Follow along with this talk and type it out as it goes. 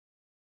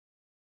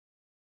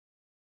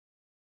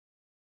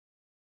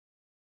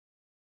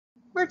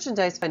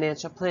Merchandise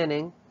Financial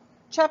Planning,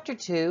 Chapter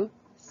 2,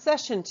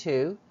 Session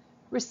 2,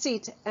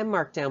 Receipt and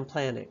Markdown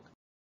Planning.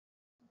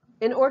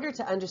 In order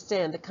to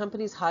understand the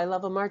company's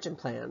high-level margin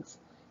plans,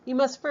 you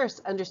must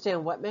first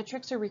understand what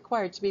metrics are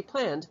required to be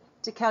planned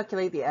to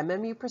calculate the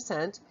MMU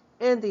percent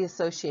and the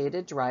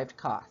associated derived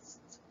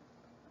costs.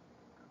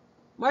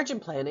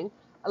 Margin planning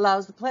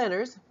allows the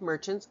planners,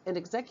 merchants, and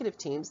executive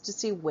teams to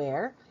see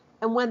where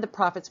and when the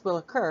profits will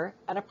occur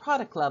at a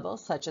product level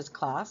such as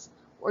class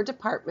or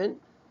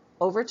department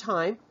over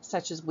time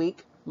such as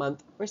week,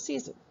 month, or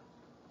season.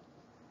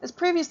 As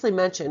previously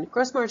mentioned,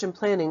 gross margin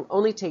planning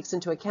only takes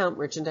into account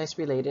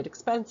merchandise-related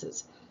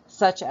expenses,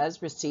 such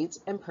as receipts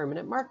and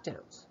permanent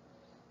markdowns.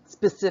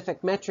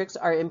 Specific metrics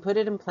are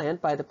inputted and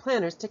planned by the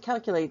planners to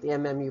calculate the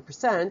MMU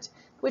percent,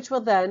 which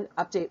will then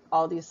update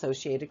all the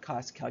associated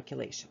cost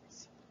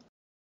calculations.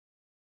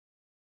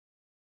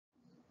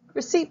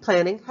 Receipt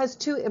planning has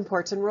two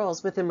important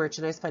roles within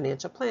merchandise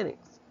financial planning.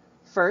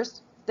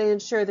 First, they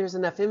ensure there's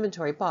enough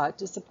inventory bought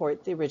to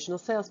support the original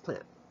sales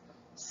plan.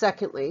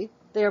 Secondly,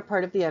 they are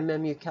part of the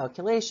MMU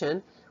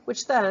calculation,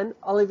 which then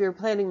all of your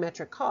planning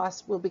metric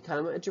costs will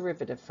become a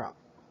derivative from.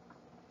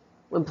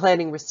 When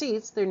planning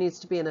receipts, there needs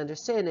to be an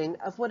understanding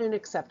of what an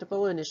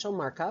acceptable initial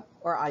markup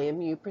or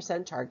IMU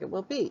percent target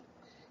will be.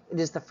 It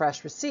is the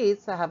fresh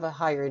receipts that have a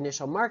higher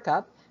initial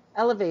markup,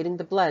 elevating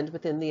the blend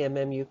within the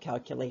MMU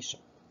calculation.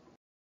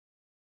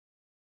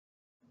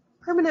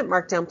 Permanent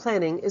markdown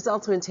planning is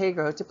also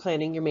integral to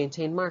planning your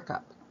maintained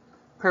markup.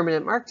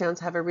 Permanent markdowns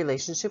have a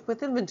relationship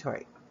with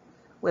inventory.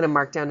 When a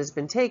markdown has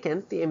been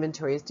taken, the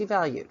inventory is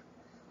devalued.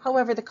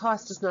 However, the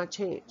cost does not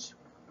change.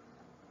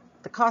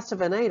 The cost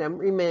of an item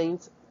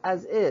remains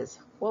as is,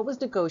 what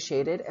was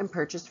negotiated and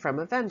purchased from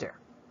a vendor.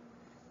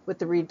 With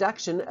the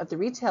reduction of the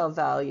retail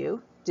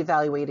value,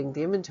 devaluating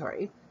the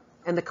inventory,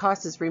 and the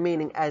cost is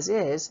remaining as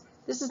is,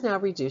 this is now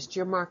reduced to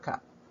your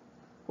markup.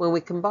 When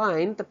we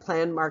combine the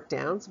planned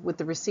markdowns with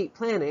the receipt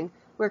planning,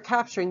 we're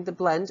capturing the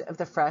blend of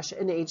the fresh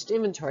and aged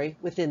inventory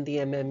within the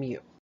MMU.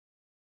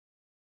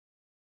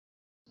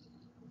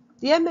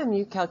 The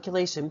MMU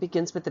calculation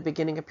begins with the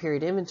beginning of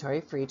period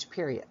inventory for each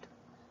period.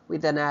 We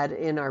then add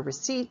in our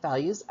receipt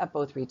values at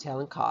both retail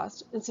and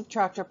cost and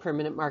subtract our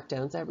permanent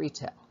markdowns at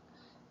retail.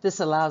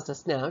 This allows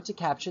us now to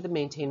capture the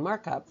maintained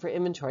markup for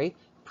inventory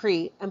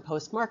pre- and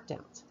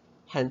post-markdowns,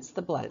 hence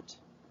the blend.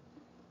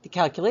 The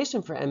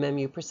calculation for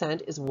MMU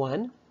percent is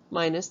 1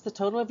 minus the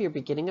total of your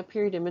beginning of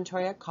period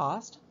inventory at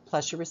cost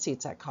plus your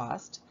receipts at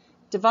cost,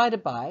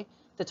 divided by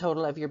the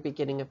total of your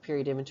beginning of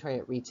period inventory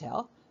at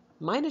retail,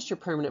 minus your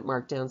permanent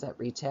markdowns at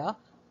retail,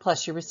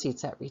 plus your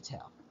receipts at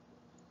retail.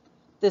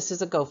 This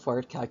is a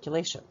go-forward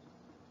calculation.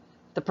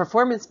 The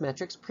performance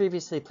metrics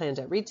previously planned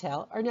at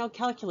retail are now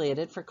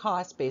calculated for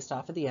costs based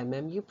off of the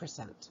MMU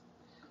percent.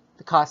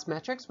 The cost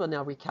metrics will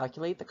now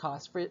recalculate the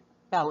cost for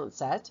balance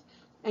set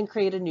and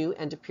create a new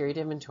end-of-period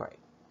inventory.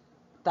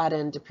 That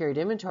end-of-period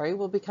inventory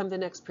will become the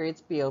next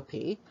period's BOP,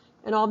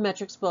 and all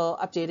metrics will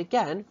update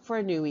again for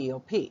a new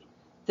EOP.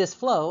 This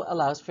flow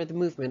allows for the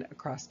movement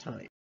across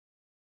time.